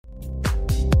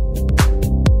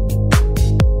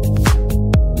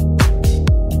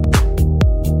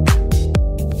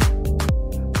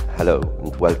Hello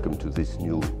and welcome to this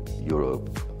new Europe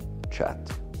chat.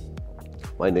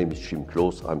 My name is Jim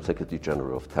Kloos, I'm Secretary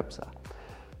General of TEPSA.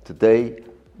 Today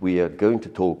we are going to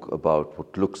talk about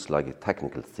what looks like a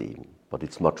technical theme, but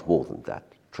it's much more than that,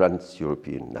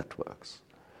 trans-European networks.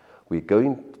 We're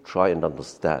going to try and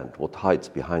understand what hides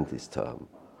behind this term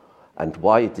and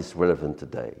why it is relevant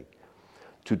today.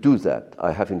 To do that,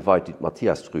 I have invited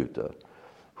Matthias Rüter,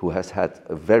 who has had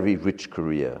a very rich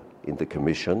career in the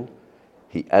Commission.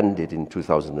 He ended in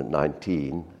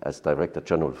 2019 as Director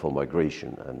General for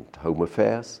Migration and Home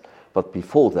Affairs, but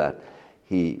before that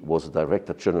he was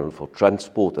Director General for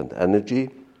Transport and Energy,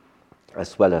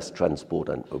 as well as Transport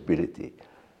and Mobility.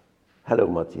 Hello,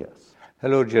 Matthias.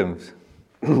 Hello, James.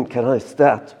 Can I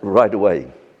start right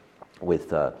away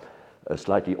with a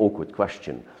slightly awkward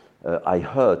question? I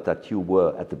heard that you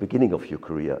were, at the beginning of your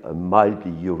career, a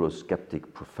mildly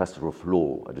Eurosceptic professor of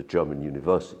law at a German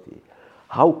university.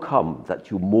 How come that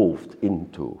you moved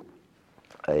into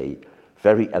a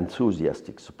very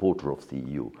enthusiastic supporter of the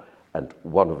EU and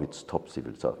one of its top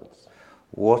civil servants?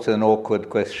 What an awkward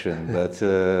question, but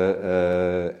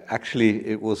actually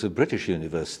it was a British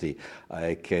university.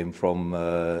 I came from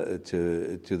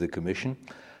to the Commission,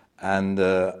 and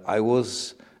I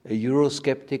was a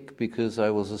Eurosceptic because I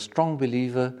was a strong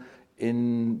believer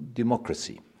in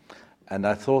democracy. And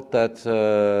I thought that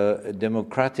a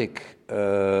democratic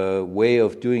way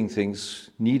of doing things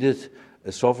needed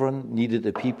a sovereign, needed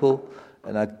a people,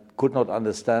 and I could not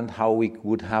understand how we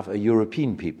would have a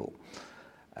European people.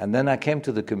 And then I came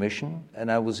to the Commission, and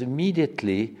I was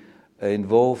immediately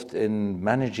involved in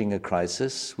managing a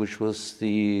crisis, which was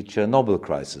the Chernobyl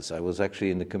crisis. I was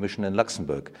actually in the Commission in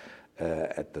Luxembourg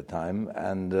at the time,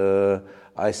 and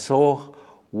I saw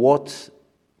what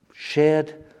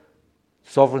shared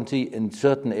sovereignty in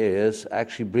certain areas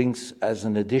actually brings as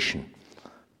an addition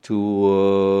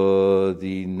to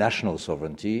the national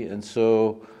sovereignty. And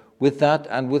so with that,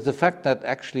 and with the fact that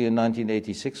actually in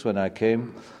 1986 when I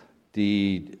came,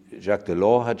 Jacques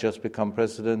Delors had just become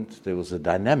president, there was a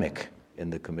dynamic in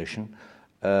the Commission.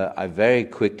 I very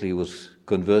quickly was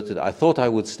converted. I thought I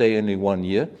would stay only 1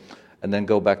 year and then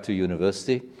go back to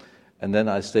university, and then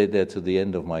I stayed there to the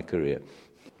end of my career.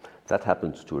 That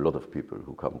happens to a lot of people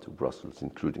who come to Brussels,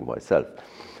 including myself.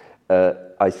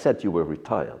 I said you were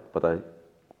retired, but I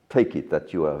take it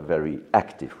that you are a very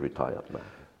active retired man.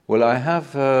 Well,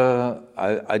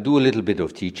 I do a little bit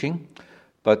of teaching,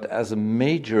 but as a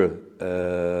major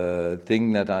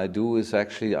thing that I do is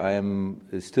actually I am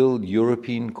still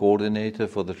European coordinator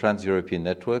for the Trans-European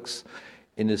Networks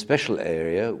in a special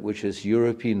area, which is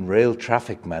European Rail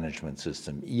Traffic Management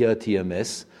System,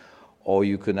 ERTMS, or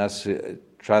you can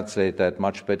translate that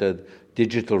much better,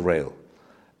 digital rail.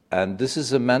 And this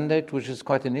is a mandate which is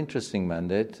quite an interesting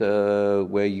mandate,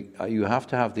 where you have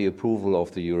to have the approval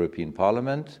of the European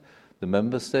Parliament, the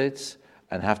member states,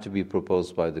 and have to be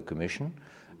proposed by the Commission.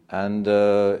 And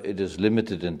it is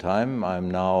limited in time. I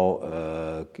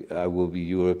will be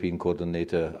European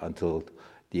coordinator until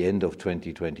the end of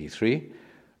 2023,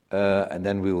 and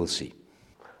then we will see.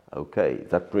 Okay,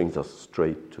 that brings us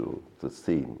straight to the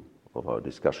theme of our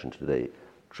discussion today,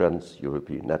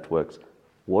 trans-European networks.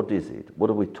 What is it? What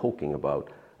are we talking about?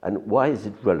 And why is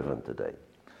it relevant today?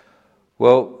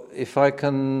 Well, if I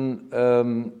can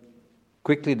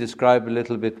quickly describe a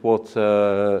little bit what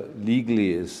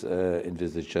legally is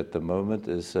envisaged at the moment,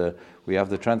 is we have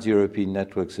the trans-European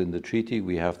networks in the treaty.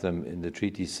 We have them in the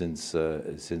treaty since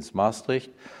Maastricht.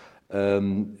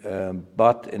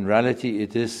 But in reality,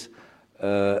 it is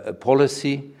a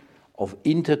policy of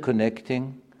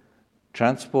interconnecting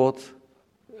transport,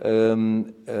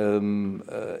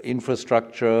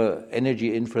 infrastructure,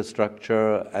 energy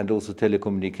infrastructure, and also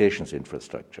telecommunications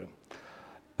infrastructure.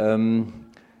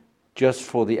 Just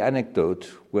for the anecdote,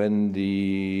 when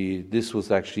this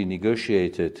was actually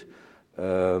negotiated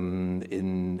in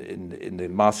the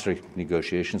Maastricht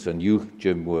negotiations, and you,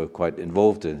 Jim, were quite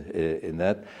involved in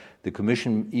that, the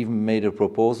Commission even made a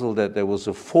proposal that there was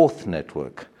a fourth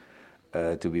network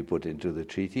to be put into the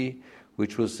treaty,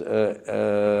 which was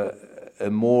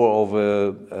more of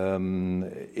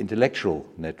an intellectual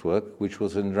network, which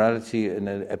was in reality an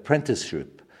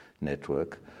apprenticeship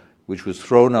network, which was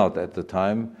thrown out at the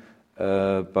time.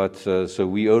 So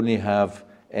we only have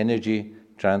energy,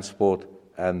 transport,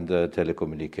 and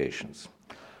telecommunications.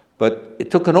 But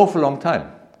it took an awful long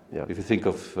time. Yeah. If you think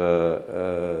of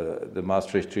the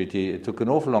Maastricht Treaty, it took an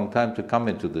awful long time to come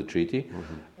into the treaty.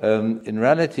 Mm-hmm. In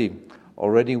reality,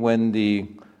 already when the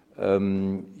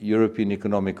European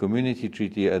Economic Community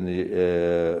Treaty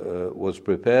was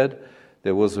prepared,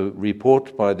 there was a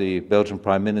report by the Belgian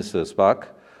Prime Minister, Spaak,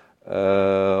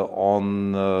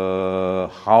 on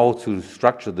how to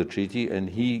structure the treaty, and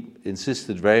he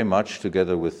insisted very much,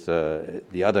 together with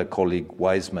the other colleague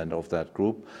Wiseman of that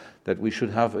group, that we should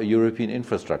have a European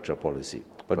infrastructure policy.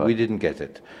 But we didn't get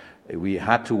it. We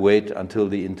had to wait until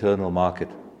the internal market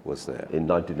was there. In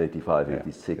 1985,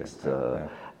 86.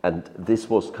 And this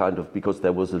was kind of because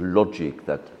there was a logic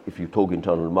that if you talk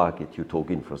internal market, you talk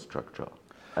infrastructure.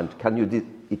 And can you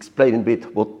explain a bit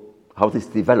how this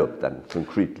developed then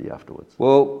concretely afterwards?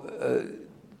 Well,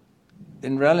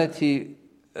 in reality,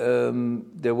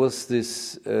 there was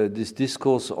this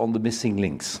discourse on the missing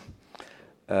links,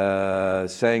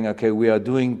 saying, okay, we are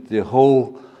doing the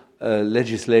whole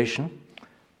legislation,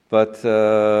 but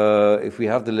if we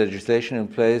have the legislation in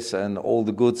place and all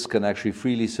the goods can actually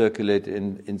freely circulate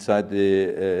inside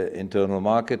the internal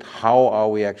market, how are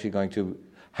we actually going to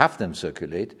have them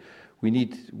circulate? We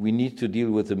need to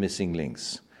deal with the missing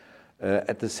links.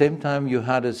 At the same time, you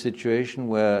had a situation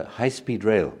where high-speed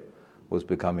rail was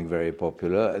becoming very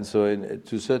popular, and so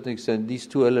to a certain extent, these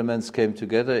two elements came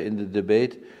together in the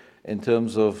debate in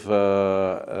terms of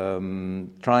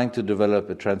trying to develop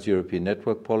a trans-European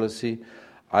network policy.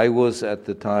 I was at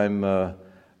the time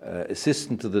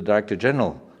assistant to the Director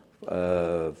General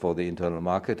for the internal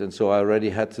market, and so I already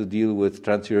had to deal with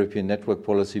trans-European network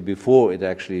policy before it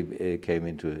actually came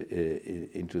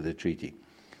into the treaty.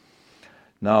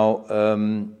 Now,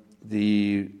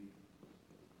 the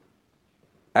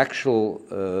actual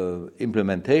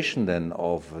implementation then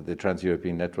of the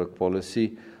trans-European network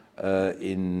policy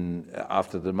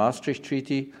after the Maastricht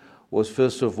Treaty was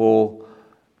first of all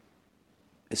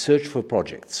a search for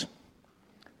projects.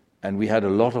 And we had a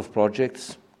lot of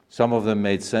projects. Some of them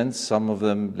made sense. Some of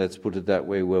them, let's put it that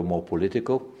way, were more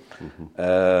political.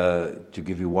 To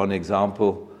give you one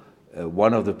example,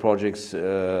 one of the projects,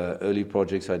 early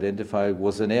projects identified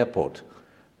was an airport,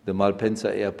 the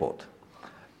Malpensa Airport.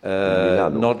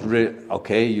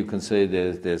 Okay, you can say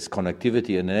there's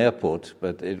connectivity in an airport,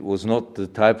 but it was not the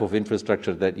type of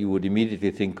infrastructure that you would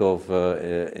immediately think of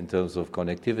in terms of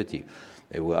connectivity.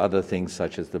 There were other things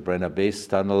such as the Brenner Base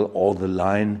Tunnel or the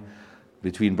line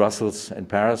between Brussels and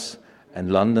Paris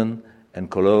and London and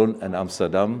Cologne and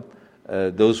Amsterdam.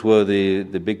 Those were the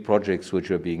big projects which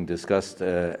were being discussed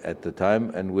at the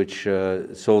time and which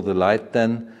saw the light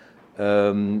then,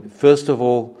 first of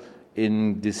all,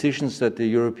 in decisions that the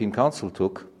European Council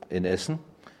took in Essen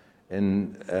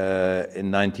in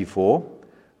 94,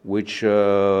 which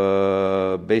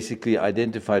basically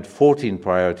identified 14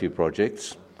 priority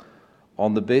projects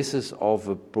on the basis of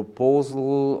a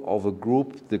proposal of a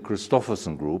group, the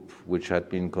Christopherson Group, which had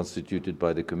been constituted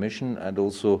by the Commission, and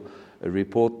also a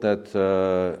report that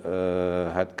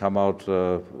had come out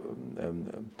of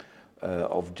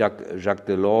Jacques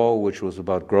Delors, which was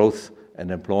about growth and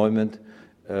employment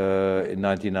in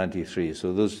 1993.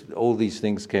 So all these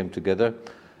things came together.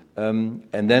 And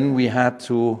then we had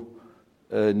to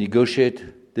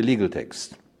negotiate the legal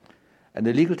text. And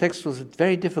the legal text was a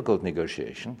very difficult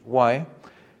negotiation. Why?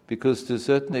 Because to a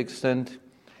certain extent,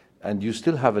 and you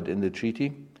still have it in the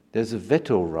treaty, there's a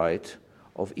veto right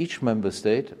of each member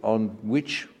state on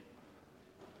which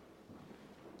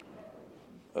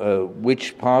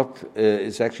part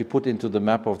is actually put into the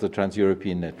map of the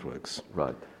trans-European networks.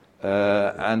 Right.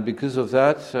 And because of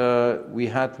that, we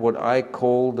had what I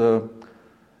called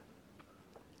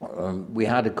we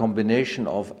had a combination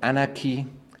of anarchy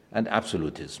and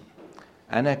absolutism.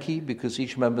 Anarchy, because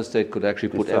each member state could actually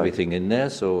put everything in there,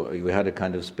 so we had a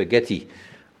kind of spaghetti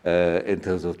in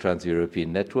terms of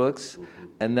trans-European networks.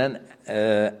 And then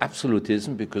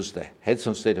absolutism, because the heads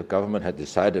of state of government had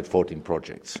decided 14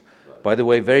 projects. By the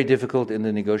way, very difficult in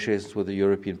the negotiations with the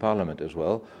European Parliament as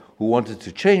well, who wanted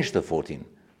to change the 14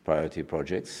 priority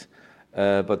projects.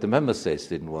 But the member states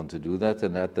didn't want to do that,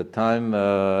 and at the time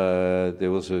there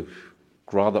was a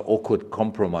rather awkward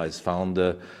compromise found,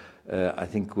 I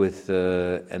think, with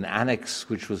an annex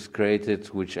which was created,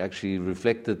 which actually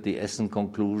reflected the Essen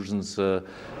conclusions,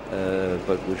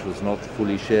 but which was not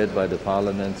fully shared by the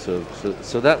Parliament. So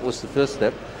that was the first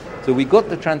step. So we got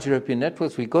the trans-European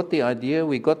networks, we got the idea,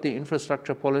 we got the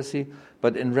infrastructure policy,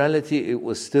 but in reality it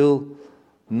was still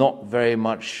not very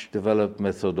much developed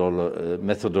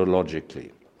methodologically.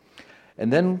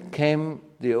 And then came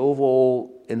the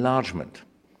overall enlargement,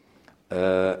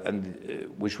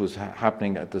 which was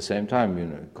happening at the same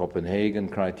time, Copenhagen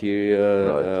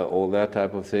criteria, right. All that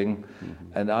type of thing.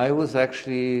 Mm-hmm. And I was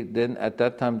actually then at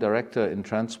that time director in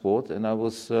transport, and I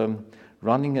was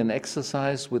running an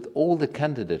exercise with all the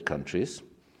candidate countries,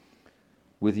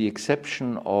 with the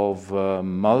exception of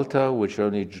Malta, which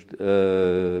only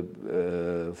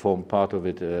form part of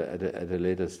it at a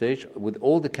later stage, with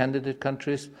all the candidate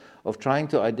countries, of trying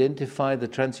to identify the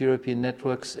trans-European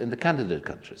networks in the candidate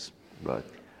countries. Right.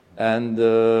 And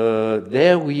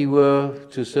there we were,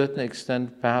 to a certain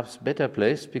extent, perhaps better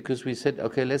placed, because we said,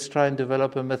 okay, let's try and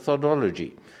develop a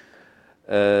methodology.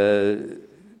 To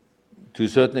a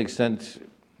certain extent,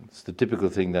 it's the typical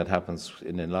thing that happens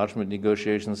in enlargement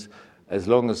negotiations. As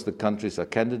long as the countries are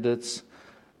candidates,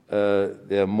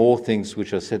 there are more things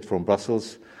which are said from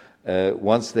Brussels.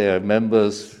 Once they are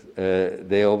members,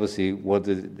 they obviously want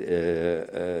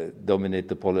to dominate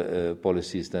the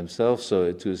policies themselves.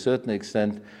 So to a certain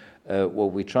extent,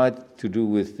 what we tried to do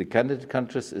with the candidate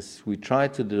countries is we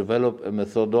tried to develop a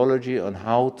methodology on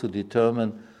how to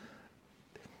determine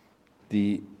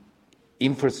the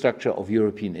infrastructure of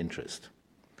European interest.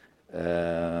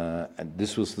 And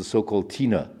this was the so-called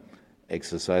TINA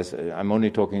exercise. I'm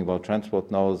only talking about transport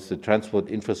now. It's the Transport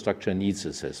Infrastructure Needs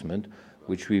Assessment,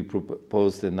 which we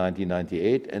proposed in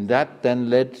 1998, and that then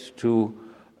led to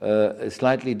a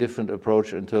slightly different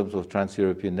approach in terms of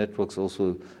trans-European networks.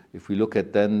 Also, if we look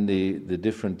at then the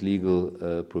different legal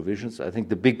provisions, I think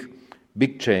the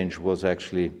big change was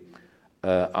actually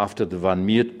after the Van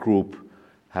Miert group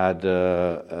had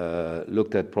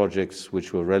looked at projects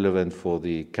which were relevant for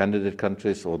the candidate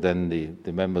countries, or then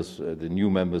the members, the new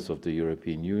members of the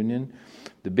European Union.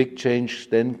 The big change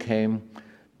then came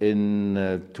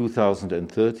in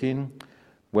 2013,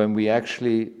 when we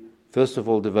actually, first of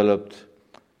all, developed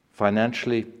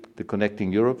financially the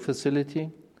Connecting Europe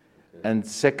facility, and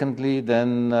secondly,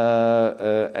 then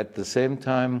at the same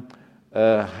time,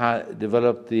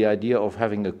 developed the idea of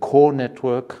having a core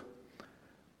network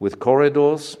with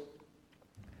corridors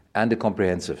and a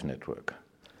comprehensive network.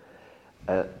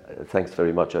 Thanks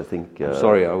very much. I think.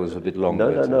 Sorry, I was a bit long.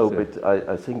 But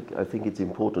I think it's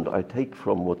important. I take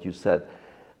from what you said.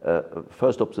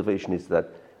 First observation is that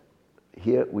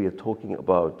here we are talking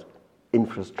about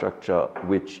infrastructure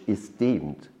which is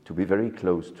deemed to be very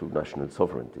close to national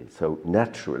sovereignty. So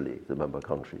naturally, the member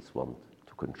countries want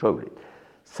to control it.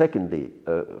 Secondly,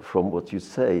 from what you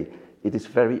say, it is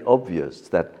very obvious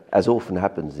that, as often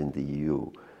happens in the EU,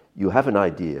 you have an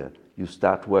idea, you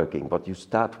start working, but you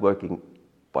start working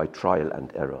by trial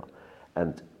and error.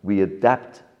 And we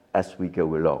adapt as we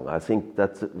go along. I think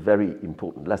that's a very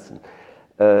important lesson.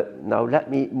 Now let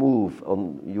me move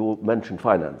on. You mentioned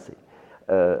financing.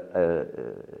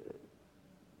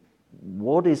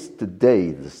 What is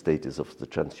today the status of the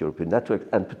Trans-European Network?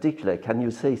 And particularly, can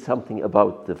you say something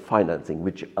about the financing,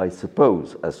 which I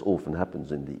suppose, as often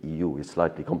happens in the EU, is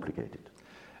slightly complicated?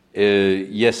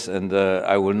 Yes, and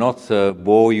I will not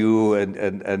bore you and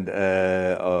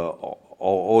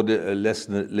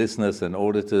listeners and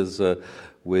auditors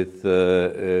with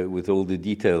all the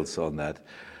details on that.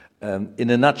 In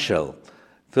a nutshell,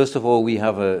 first of all, we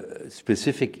have a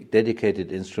specific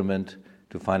dedicated instrument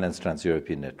to finance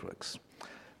trans-European networks.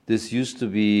 This used to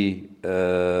be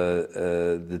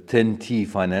the 10T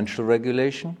financial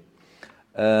regulation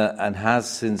and has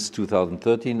since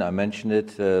 2013, I mentioned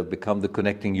it, become the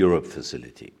Connecting Europe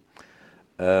facility.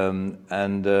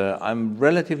 And I'm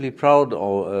relatively proud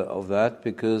of that,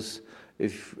 because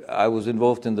if I was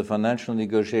involved in the financial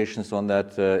negotiations on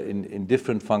that in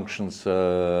different functions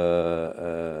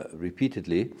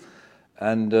repeatedly.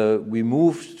 And we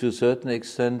moved to a certain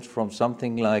extent from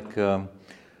something like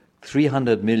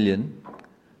 300 million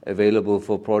available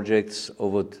for projects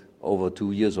over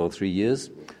 2 years or 3 years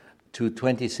to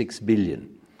 26 billion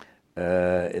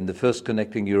in the first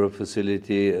Connecting Europe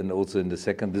facility, and also in the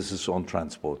second. This is on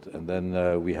transport. And then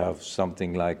we have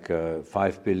something like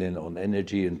 5 billion on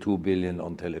energy and 2 billion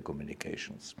on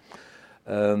telecommunications.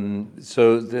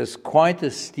 So there's quite a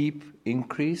steep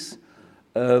increase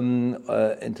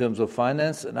in terms of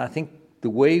finance, and I think the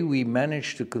way we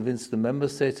managed to convince the member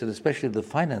states, and especially the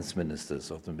finance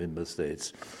ministers of the member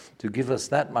states, to give us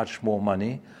that much more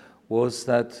money, was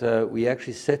that we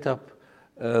actually set up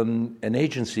an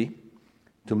agency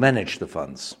to manage the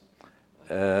funds,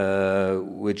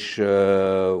 which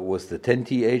was the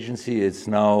 10T agency. It's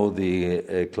now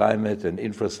the Climate and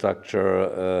Infrastructure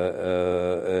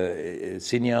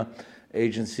Senior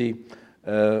Agency,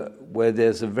 where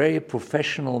there's a very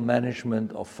professional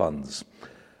management of funds.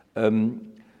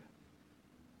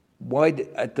 Why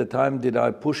at the time did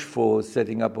I push for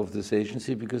setting up of this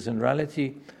agency? Because in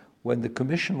reality, when the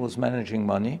Commission was managing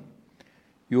money,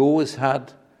 you always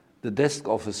had the desk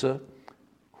officer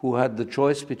who had the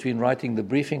choice between writing the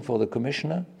briefing for the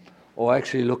Commissioner or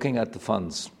actually looking at the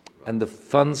funds. And the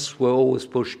funds were always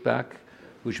pushed back,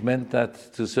 which meant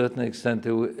that to a certain extent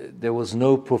there was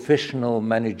no professional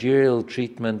managerial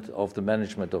treatment of the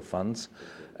management of funds.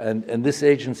 And this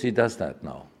agency does that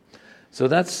now. So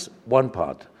that's one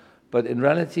part. But in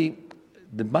reality,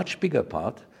 the much bigger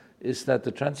part is that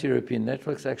the trans-European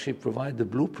networks actually provide the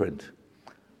blueprint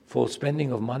for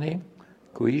spending of money,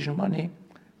 cohesion money,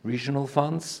 regional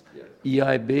funds,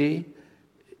 EIB,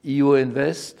 EU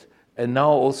Invest, and now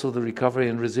also the Recovery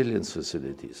and Resilience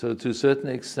Facility. So to a certain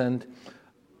extent,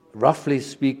 roughly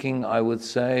speaking, I would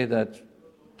say that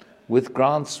with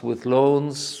grants, with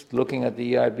loans, looking at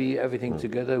the EIB, everything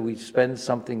together, we spend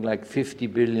something like 50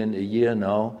 billion a year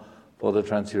now for the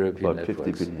trans-European networks.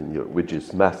 About 50 billion euros, which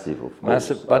is massive, of course.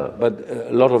 Massive, but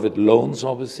a lot of it loans,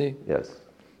 obviously. Yes,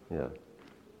 yeah.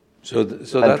 So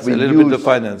that's a little bit of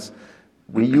finance.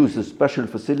 We use a special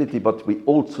facility, but we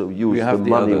also use the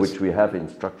money which we have in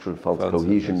structural funds,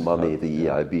 cohesion money, the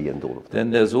EIB and all of that.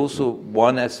 Then there's also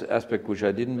one aspect which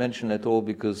I didn't mention at all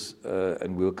because,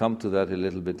 and we'll come to that a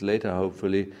little bit later,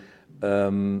 hopefully,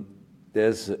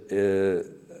 there's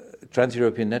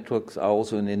trans-European networks are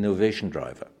also an innovation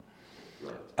driver.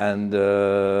 And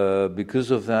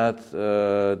because of that,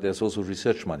 there's also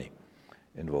research money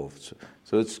involved.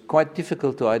 So it's quite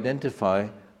difficult to identify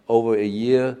over a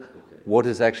year what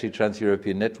is actually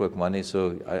trans-European network money.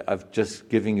 So I've just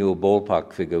given you a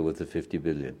ballpark figure with the 50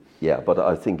 billion. Yeah, but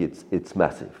I think it's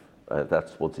massive.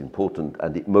 That's what's important,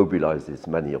 and it mobilizes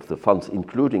many of the funds,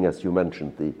 including, as you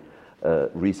mentioned, the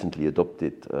recently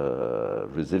adopted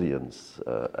resilience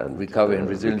and recovery and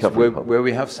resilience, where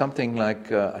we have something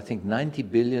like I think 90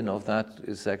 billion of that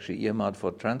is actually earmarked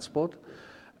for transport,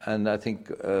 and I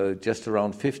think just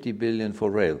around 50 billion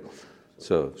for rail.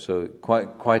 So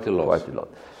quite a lot. Quite a lot.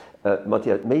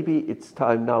 Matthias, maybe it's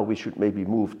time now we should maybe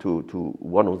move to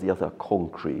one or the other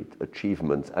concrete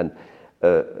achievements. And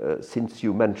since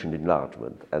you mentioned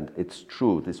enlargement, and it's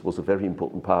true, this was a very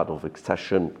important part of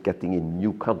accession, getting in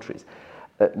new countries.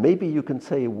 Maybe you can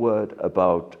say a word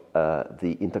about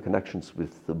the interconnections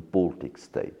with the Baltic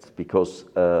states, because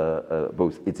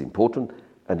both it's important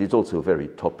and it's also very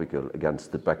topical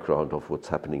against the background of what's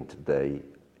happening today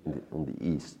on the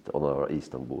east, on our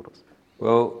eastern borders.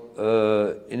 Well,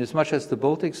 in as much as the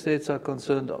Baltic states are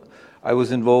concerned, I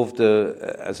was involved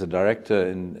as a director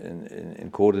in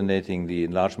coordinating the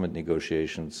enlargement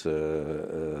negotiations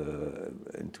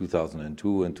in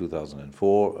 2002 and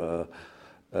 2004.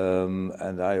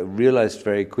 And I realized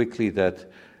very quickly that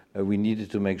we needed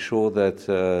to make sure that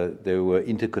there were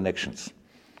interconnections.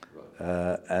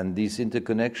 And these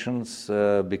interconnections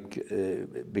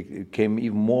became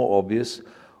even more obvious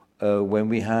when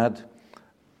we had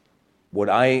what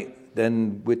I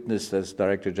then witnessed as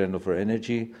Director General for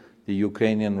Energy, the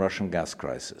Ukrainian-Russian gas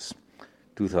crisis,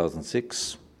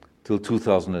 2006 till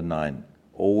 2009.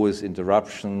 Always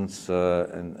interruptions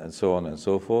and so on and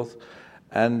so forth.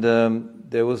 And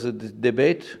there was a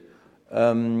debate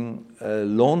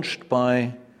launched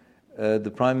by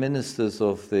the prime ministers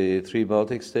of the three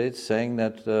Baltic states saying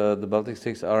that the Baltic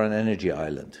states are an energy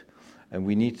island. And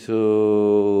we need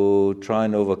to try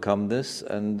and overcome this.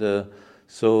 And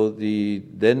so the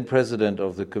then president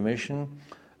of the Commission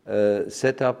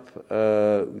set up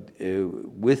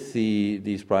with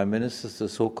these prime ministers the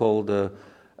so-called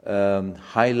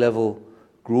high-level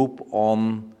group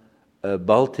on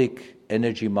Baltic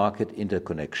Energy Market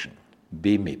Interconnection,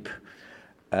 BEMIP,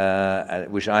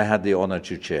 which I had the honor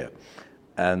to chair.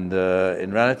 And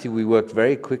in reality, we worked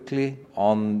very quickly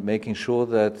on making sure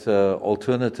that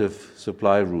alternative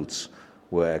supply routes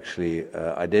were actually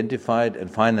identified and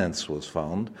finance was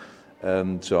found.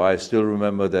 So I still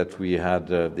remember that we had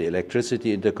the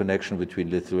electricity interconnection between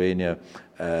Lithuania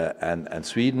and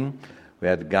Sweden. We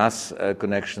had gas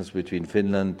connections between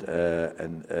Finland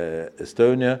and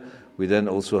Estonia. We then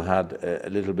also had a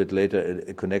little bit later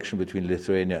a connection between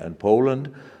Lithuania and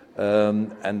Poland.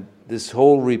 And this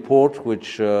whole report,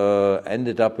 which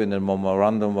ended up in a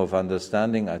memorandum of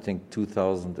understanding, I think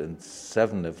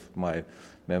 2007, if my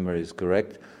memory is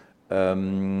correct,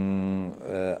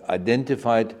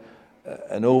 identified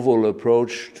an overall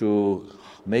approach to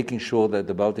making sure that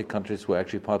the Baltic countries were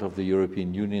actually part of the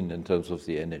European Union in terms of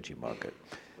the energy market.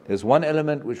 There's one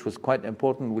element which was quite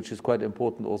important, which is quite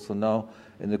important also now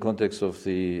in the context of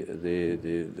the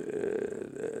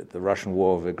Russian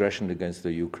war of aggression against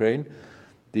the Ukraine.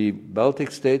 The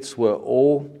Baltic states were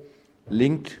all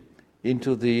linked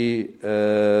into the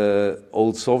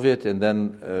old Soviet and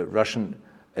then Russian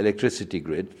electricity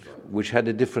grid, which had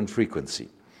a different frequency.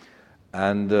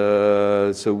 And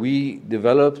so we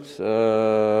developed,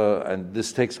 and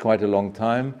this takes quite a long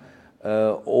time,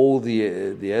 all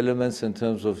the elements in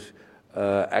terms of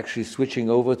actually switching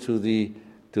over to the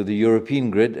European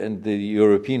grid and the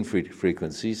European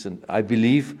frequencies. And I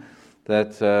believe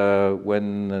that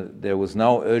when there was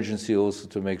now urgency also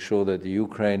to make sure that the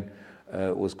Ukraine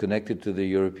was connected to the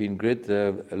European grid,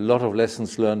 a lot of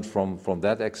lessons learned from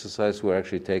that exercise were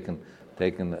actually taken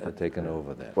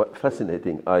over there. Well,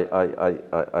 fascinating.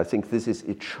 I think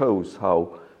it shows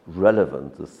how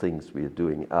relevant the things we are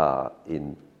doing are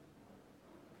in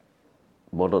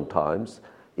modern times,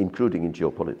 including in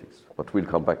geopolitics. But we'll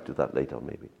come back to that later,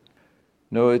 maybe.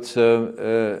 No, it's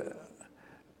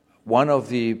one of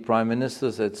the prime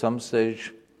ministers at some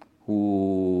stage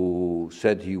who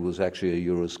said he was actually a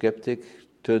Eurosceptic,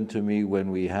 turned to me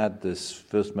when we had this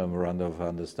first memorandum of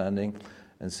understanding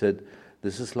and said,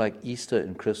 "This is like Easter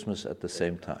and Christmas at the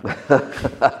same time."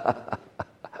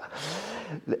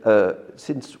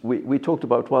 Since we talked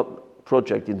about one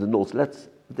project in the north,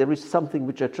 there is something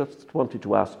which I just wanted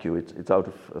to ask you. It's out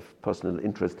of personal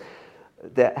interest.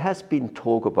 There has been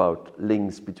talk about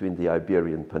links between the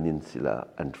Iberian Peninsula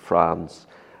and France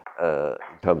in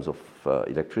terms of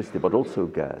electricity, but also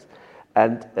gas.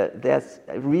 And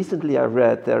recently I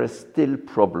read there are still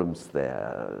problems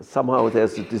there. Somehow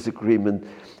there's a disagreement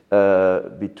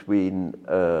between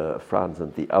France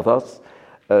and the others,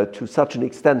 to such an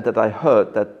extent that I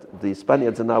heard that the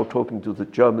Spaniards are now talking to the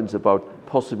Germans about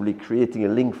possibly creating a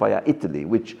link via Italy,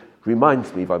 which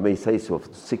reminds me, if I may say so, of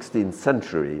the 16th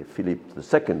century, Philip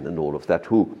II and all of that,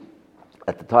 who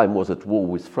at the time was at war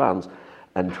with France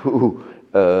and who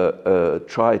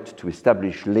tried to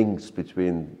establish links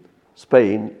between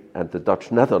Spain and the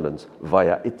Dutch Netherlands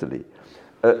via Italy.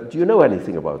 Do you know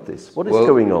anything about this? What is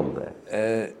going on there?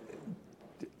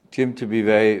 Jim, to be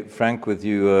very frank with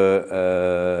you,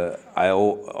 I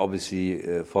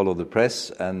obviously follow the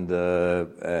press, and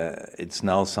it's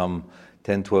now some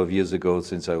 10, 12 years ago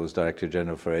since I was Director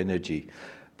General for Energy.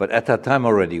 But at that time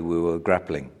already we were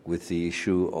grappling with the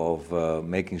issue of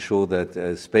making sure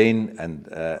that Spain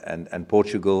and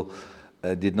Portugal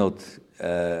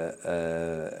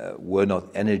were not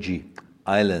energy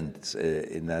islands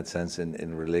in that sense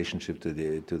in relationship to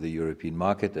the European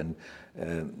market, and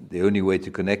the only way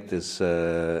to connect is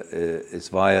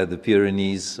via the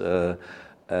Pyrenees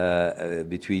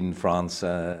between France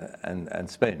and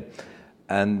Spain.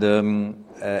 And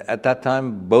at that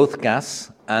time, both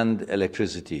gas and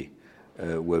electricity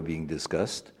were being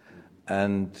discussed.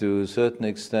 And to a certain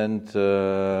extent,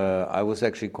 I was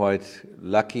actually quite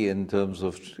lucky in terms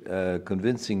of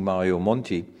convincing Mario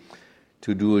Monti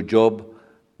to do a job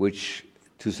which,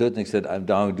 to a certain extent,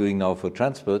 I'm doing now for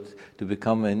transport, to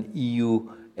become an EU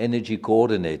energy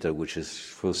coordinator, which is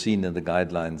foreseen in the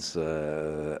guidelines,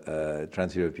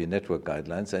 Trans-European Network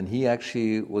guidelines. And he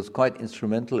actually was quite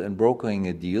instrumental in brokering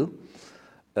a deal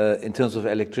in terms of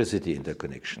electricity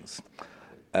interconnections.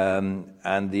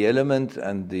 And the element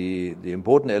and the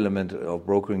important element of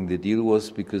brokering the deal was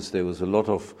because there was a lot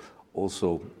of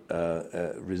also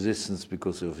resistance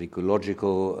because of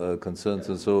ecological concerns,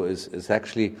 and so is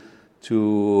actually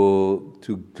to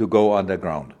go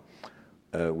underground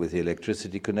with the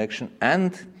electricity connection,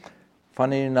 and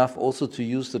funny enough also to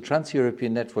use the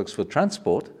trans-European networks for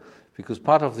transport, because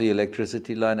part of the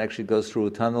electricity line actually goes through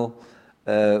a tunnel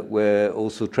where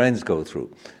also trains go through.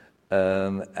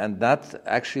 And that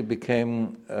actually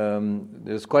became,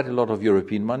 there's quite a lot of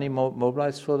European money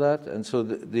mobilized for that. And so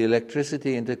the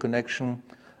electricity interconnection,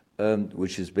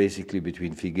 which is basically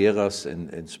between Figueras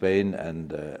in Spain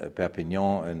and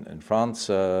Perpignan in France,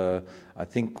 I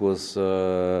think was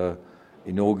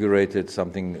inaugurated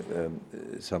some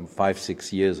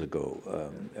 5-6 years ago.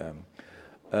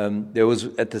 There was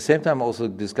at the same time also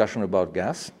discussion about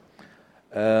gas.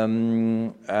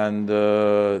 And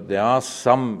there are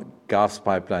some gas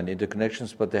pipeline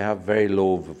interconnections, but they have very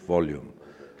low volume.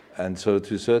 And so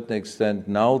to a certain extent,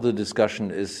 now the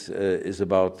discussion is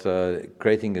about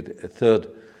creating a third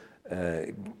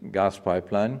gas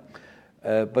pipeline.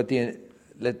 But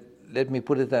let me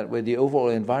put it that way, the overall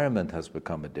environment has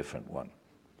become a different one.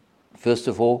 First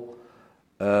of all,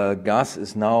 gas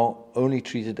is now only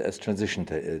treated as transition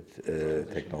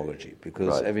technology,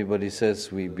 because everybody says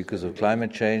because of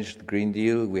climate change, the Green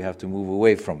Deal, we have to move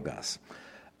away from gas,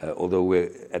 although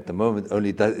we're at the moment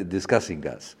only discussing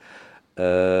gas.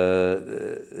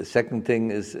 The second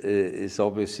thing is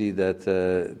obviously that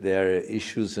there are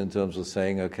issues in terms of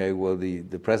saying, okay, well,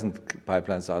 the present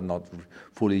pipelines are not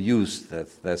fully used.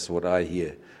 That's what I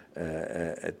hear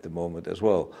at the moment as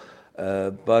well.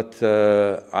 But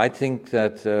I think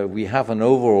that we have an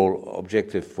overall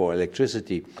objective for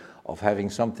electricity of having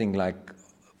something like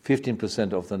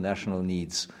 15% of the national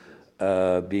needs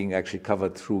being actually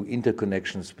covered through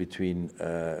interconnections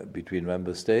between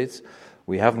member states.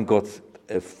 We haven't got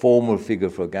a formal figure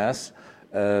for gas,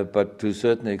 but to a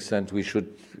certain extent we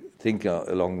should think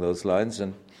along those lines.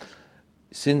 And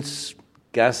since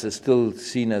gas is still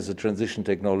seen as a transition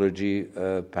technology,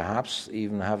 perhaps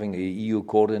even having an EU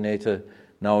coordinator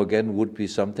now again would be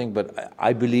something. But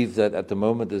I believe that at the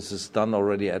moment this is done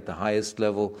already at the highest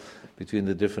level between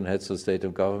the different heads of state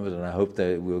and government, and I hope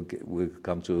that we'll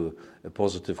come to a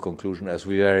positive conclusion, as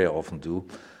we very often do,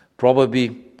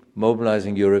 probably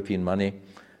mobilizing European money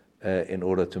in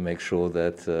order to make sure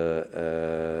that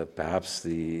perhaps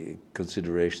the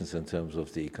considerations in terms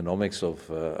of the economics of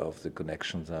the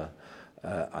connections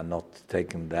are not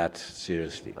taken that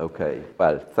seriously. Okay,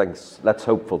 well, thanks. Let's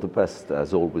hope for the best,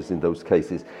 as always in those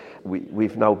cases.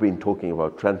 We've now been talking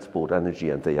about transport, energy,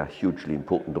 and they are hugely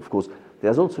important, of course.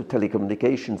 There's also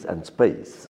telecommunications and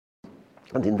space.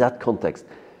 And in that context,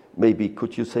 maybe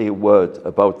could you say a word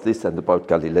about this and about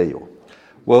Galileo?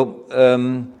 Well,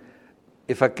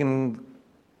 if I can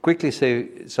quickly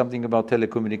say something about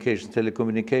telecommunications.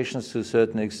 Telecommunications, to a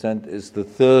certain extent, is the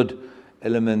third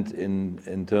element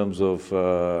in terms of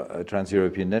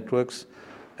trans-European networks.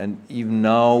 And even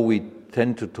now, we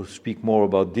tend to speak more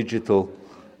about digital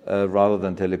rather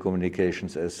than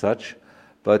telecommunications as such.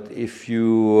 But if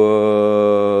you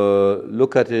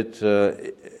look at it,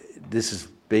 this is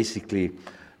basically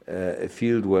a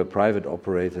field where private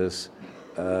operators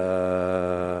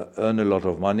earn a lot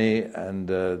of money, and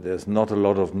there's not a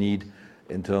lot of need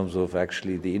in terms of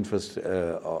actually the interest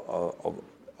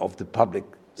of the public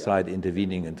side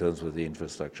intervening in terms of the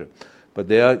infrastructure. But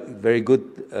there are very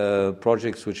good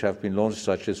projects which have been launched,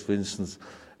 such as, for instance,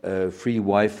 free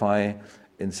Wi-Fi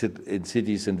in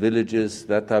cities and villages,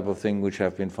 that type of thing, which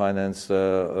have been financed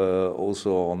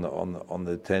also on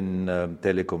the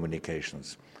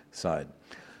telecommunications side.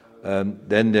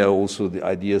 Then there are also the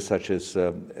ideas such as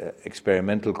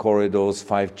experimental corridors,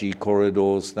 5G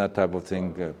corridors, that type of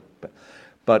thing.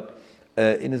 But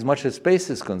in as much as space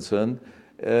is concerned,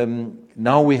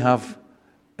 now we have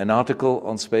an article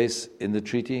on space in the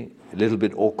treaty, a little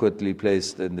bit awkwardly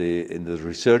placed in the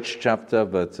research chapter,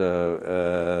 but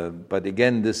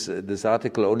again, this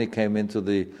article only came into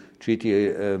the treaty,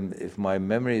 if my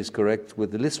memory is correct,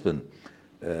 with the Lisbon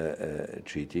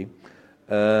Treaty.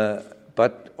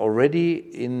 But already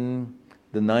in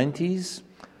the 90s,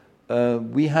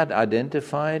 we had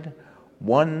identified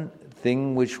one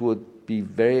thing which would be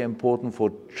very important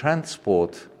for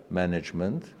transport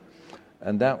management,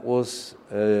 and that was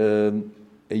a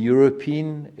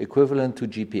European equivalent to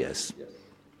GPS. Yes.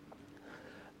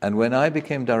 And when I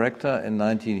became director in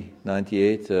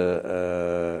 1998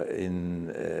 in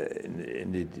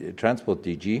the Transport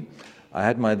DG, I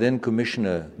had my then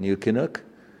commissioner, Neil Kinnock,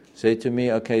 say to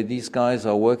me, okay, these guys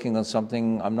are working on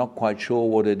something, I'm not quite sure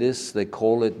what it is. They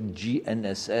call it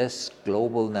GNSS,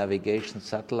 Global Navigation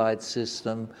Satellite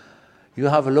System. You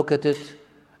have a look at it,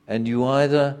 and you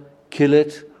either kill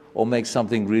it or make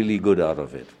something really good out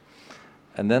of it.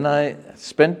 And then I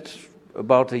spent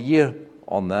about a year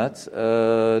on that,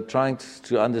 trying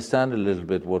to understand a little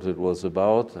bit what it was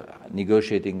about,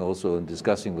 negotiating also and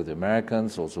discussing with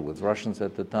Americans, also with Russians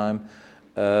at the time.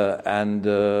 And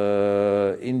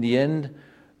in the end,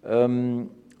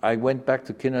 I went back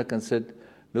to Kinnock and said,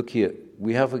 look here,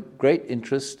 we have a great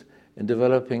interest in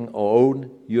developing our own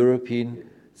European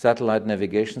satellite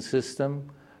navigation system,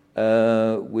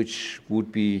 which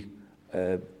would be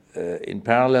in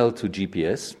parallel to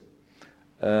GPS,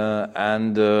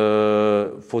 and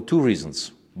for two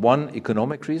reasons. One,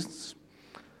 economic reasons,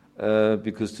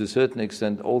 because to a certain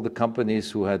extent, all the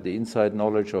companies who had the inside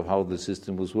knowledge of how the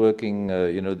system was working,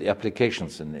 the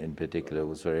applications in particular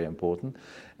was very important.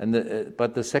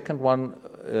 But the second one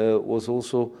was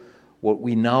also what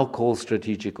we now call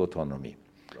strategic autonomy.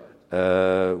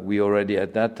 We already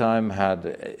at that time had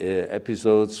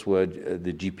episodes where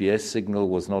the GPS signal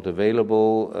was not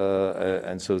available,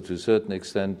 and so to a certain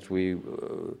extent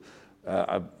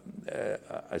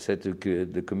I said to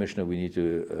the commissioner, we need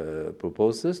to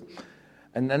propose this.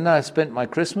 And then I spent my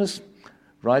Christmas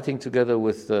writing together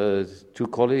with two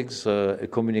colleagues a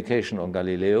communication on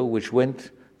Galileo, which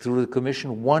went through the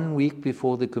commission 1 week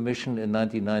before the commission in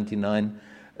 1999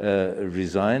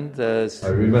 resigned. I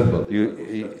remember.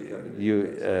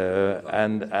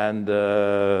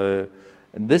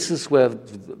 And this is where,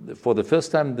 for the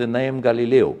first time, the name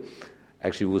Galileo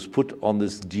actually was put on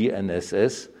this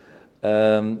GNSS.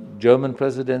 German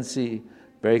presidency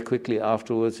very quickly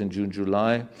afterwards, in June,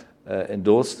 July,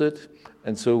 endorsed it.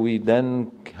 And so we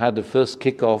then had the first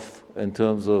kickoff in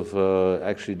terms of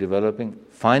actually developing,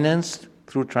 financed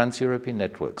through trans-European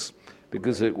networks,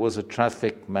 because it was a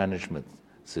traffic management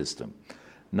system.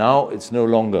 Now it's no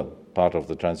longer part of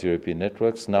the Trans-European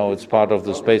networks. Now it's part of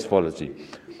the space policy.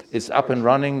 It's up and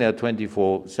running. There are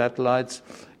 24 satellites.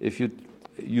 If you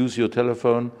use your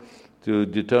telephone to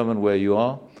determine where you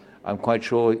are, I'm quite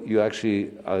sure you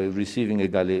actually are receiving a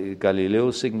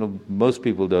Galileo signal. Most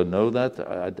people don't know that.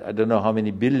 I don't know how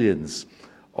many billions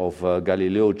of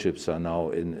Galileo chips are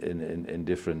now in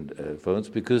different phones,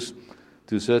 because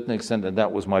to a certain extent, and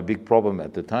that was my big problem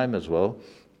at the time as well,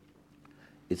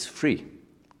 it's free,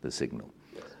 the signal,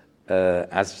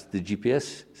 as the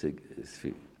GPS is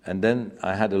free. And then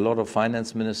I had a lot of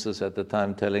finance ministers at the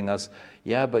time telling us,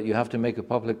 yeah, but you have to make a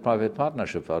public-private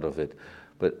partnership out of it.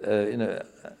 But,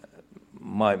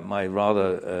 my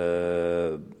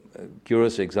rather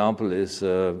curious example is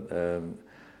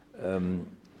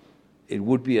it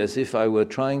would be as if I were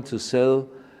trying to sell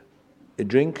a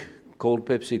drink called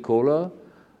Pepsi Cola,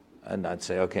 and I'd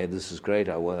say, okay, this is great,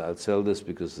 I'll sell this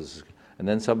because this is... And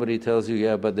then somebody tells you,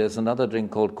 yeah, but there's another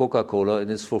drink called Coca-Cola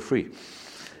and it's for free.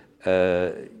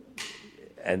 And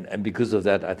because of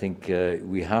that, I think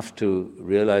we have to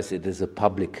realize it is a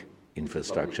public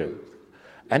infrastructure.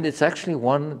 And it's actually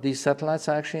these satellites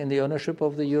are actually in the ownership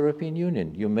of the European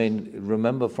Union. You may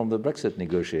remember from the Brexit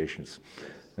negotiations.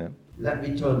 Yeah. Let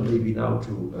me turn maybe now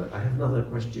to, I have another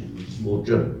question which is more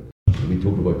general. We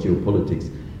talk about geopolitics.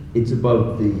 It's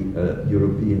about the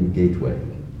European Gateway.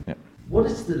 Yeah. What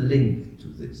is the link to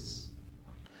this?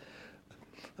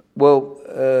 Well,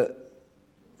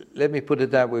 let me put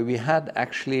it that way. We had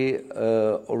actually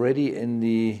already in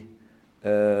the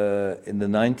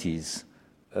 90s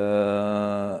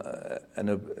an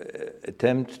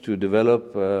attempt to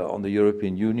develop on the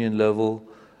European Union level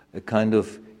a kind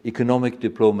of economic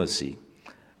diplomacy,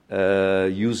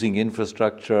 using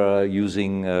infrastructure,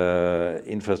 using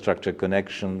infrastructure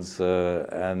connections,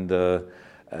 and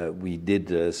we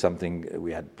did something.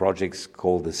 We had projects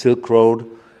called the Silk Road.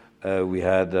 We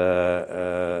had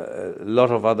a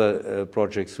lot of other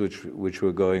projects which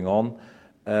were going on,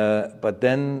 but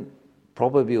then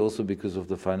probably also because of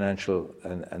the financial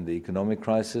and the economic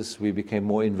crisis, we became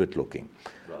more inward-looking.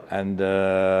 Right. And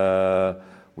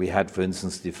we had, for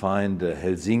instance, defined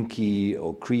Helsinki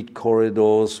or Crete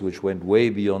corridors, which went way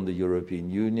beyond the European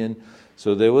Union.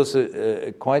 So there was in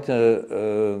the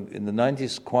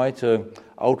 90s, quite an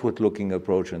outward-looking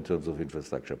approach in terms of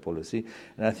infrastructure policy.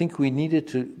 And I think we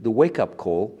needed the wake-up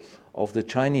call of the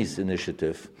Chinese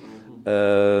initiative,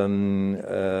 the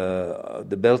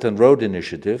Belt and Road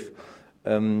Initiative,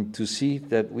 to see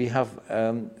that we have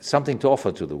something to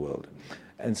offer to the world.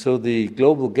 And so the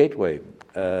Global Gateway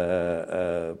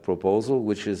proposal,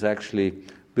 which is actually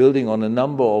building on a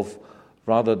number of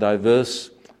rather diverse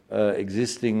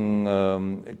existing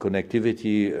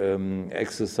connectivity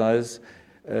exercise,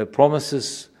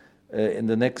 promises in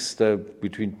the next,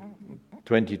 between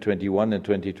 2021 and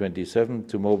 2027,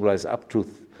 to mobilize up to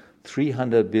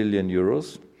 300 billion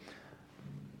euros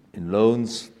in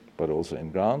loans, but also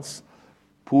in grants,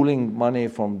 pooling money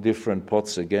from different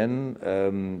pots again.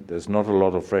 There's not a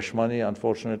lot of fresh money,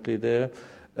 unfortunately, there,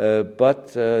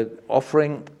 but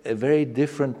offering a very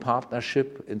different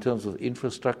partnership in terms of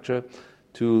infrastructure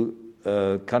to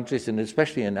countries, and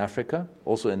especially in Africa,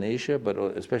 also in Asia, but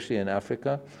especially in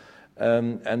Africa.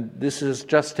 And this has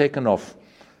just taken off.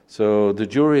 So the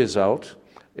jury is out.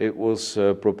 It was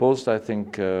proposed, I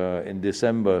think, in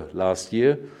December last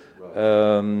year.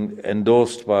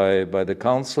 Endorsed by the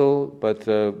council, but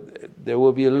there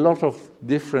will be a lot of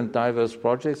different diverse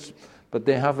projects, but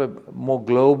they have a more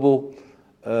global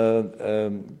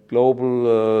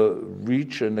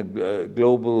reach and a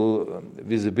global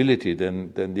visibility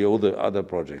than the other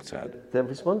projects had. There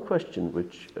is one question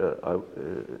which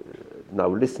now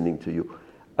listening to you,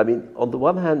 I mean, on the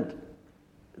one hand,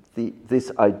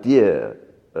 this idea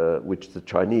which the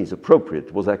Chinese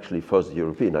appropriate was actually first the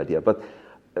European idea, but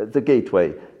the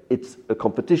gateway, it's a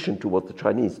competition to what the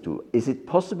Chinese do. Is it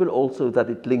possible also that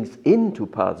it links into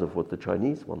parts of what the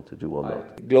Chinese want to do or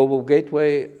not? Global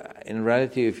Gateway, in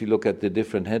reality, if you look at the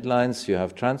different headlines, you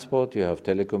have transport, you have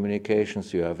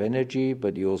telecommunications, you have energy,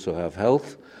 but you also have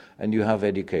health, and you have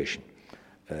education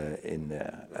in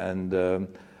there. And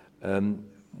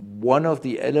one of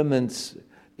the elements,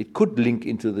 it could link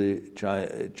into the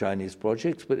Chinese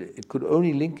projects, but it could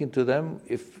only link into them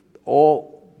if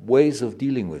all ways of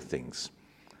dealing with things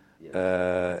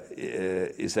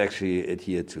is actually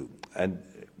adhered to. And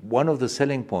one of the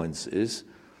selling points is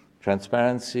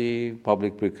transparency,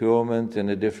 public procurement in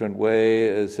a different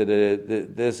way. So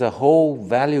there's a whole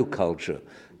value culture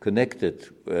connected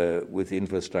with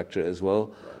infrastructure as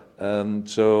well.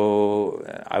 So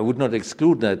I would not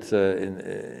exclude that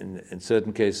in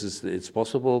certain cases it's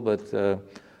possible, but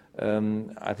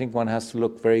I think one has to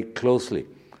look very closely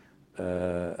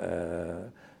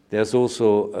There's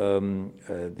also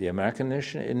the American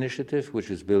initiative, which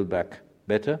is Build Back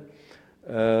Better,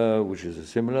 which is a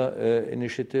similar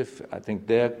initiative. I think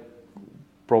there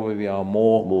probably are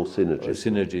more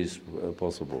synergies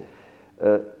possible.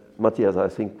 Matthias, I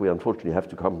think we unfortunately have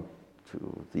to come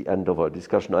to the end of our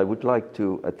discussion. I would like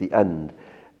to, at the end,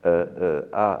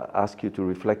 ask you to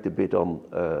reflect a bit on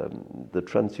the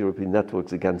trans-European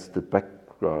networks against the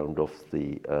background of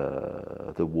the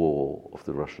war of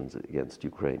the Russians against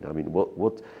Ukraine. I mean,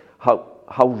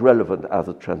 how relevant are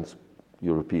the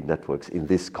trans-European networks in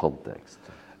this context?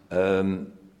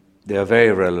 They are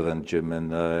very relevant, Jim,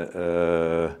 and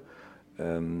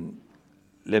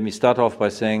let me start off by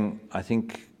saying I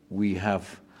think we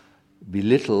have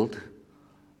belittled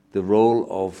the role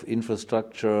of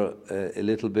infrastructure a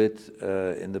little bit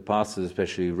in the past,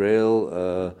 especially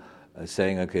rail,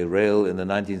 saying, okay, rail in the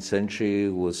 19th century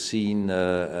was seen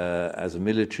as a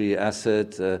military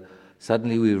asset.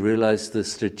 Suddenly we realized the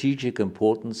strategic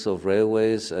importance of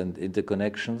railways and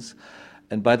interconnections.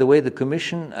 And by the way, the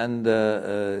Commission and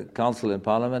Council and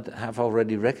Parliament have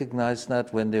already recognized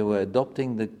that when they were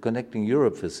adopting the Connecting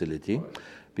Europe facility,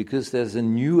 because there's a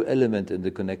new element in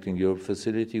the Connecting Europe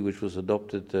facility which was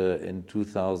adopted in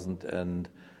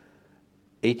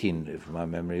 2018, if my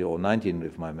memory, or 19,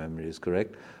 if my memory is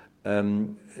correct.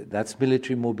 That's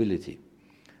military mobility,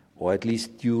 or at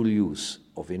least dual use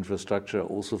of infrastructure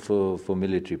also for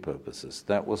military purposes.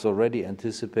 That was already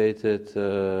anticipated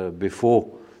before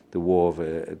the war of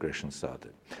aggression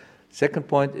started. Second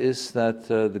point is that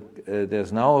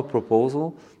there's now a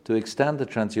proposal to extend the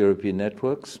trans-European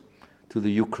networks to the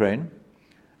Ukraine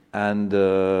and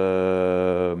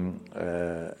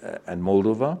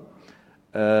Moldova,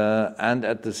 and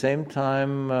at the same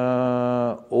time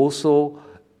also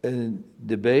a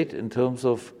debate in terms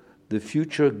of the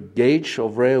future gauge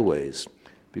of railways,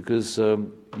 because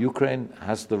Ukraine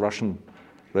has the Russian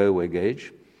railway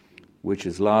gauge, which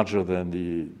is larger than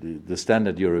the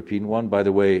standard European one. By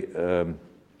the way,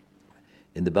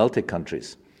 in the Baltic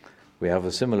countries, we have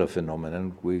a similar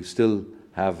phenomenon. We still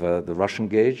have the Russian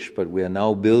gauge, but we are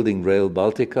now building Rail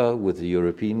Baltica with the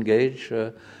European gauge.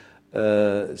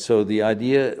 So the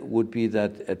idea would be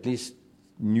that at least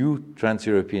new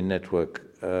trans-European network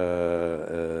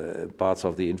parts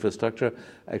of the infrastructure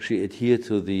actually adhere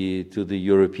to the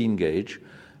European gauge.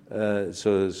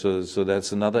 So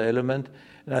that's another element.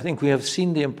 And I think we have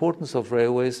seen the importance of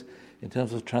railways in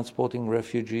terms of transporting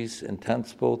refugees and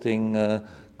transporting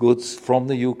goods from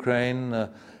the Ukraine,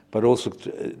 but also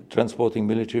transporting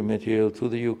military material to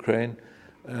the Ukraine.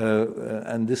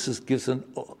 And this gives an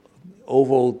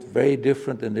overall very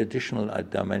different and additional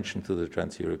dimension to the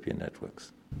trans-European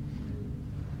networks.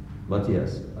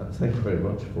 Matthias, thank you very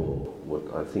much for what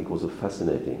I think was a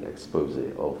fascinating expose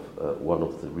of one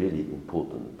of the really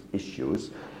important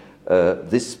issues.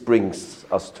 This brings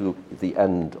us to the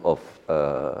end of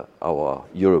our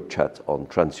Europe chat on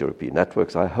trans-European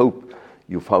networks. I hope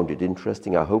you found it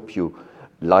interesting. I hope you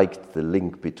liked the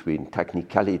link between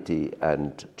technicality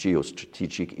and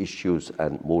geostrategic issues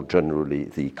and more generally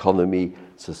the economy,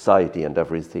 society and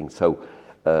everything. So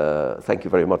thank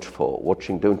you very much for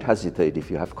watching. Don't hesitate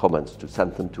if you have comments to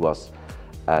send them to us.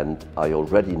 And I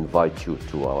already invite you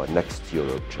to our next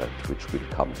Europe chat, which will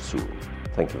come soon.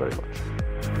 Thank you very much.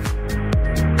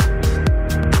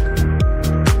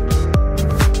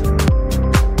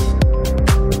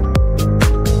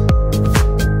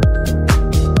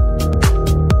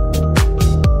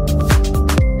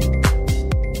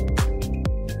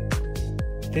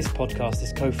 This podcast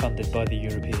is co-funded by the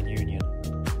European Union.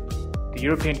 The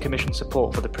European Commission's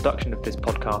support for the production of this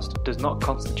podcast does not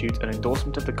constitute an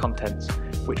endorsement of the contents,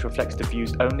 which reflects the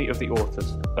views only of the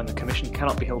authors, and the Commission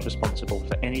cannot be held responsible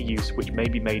for any use which may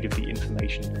be made of the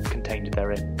information contained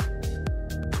therein.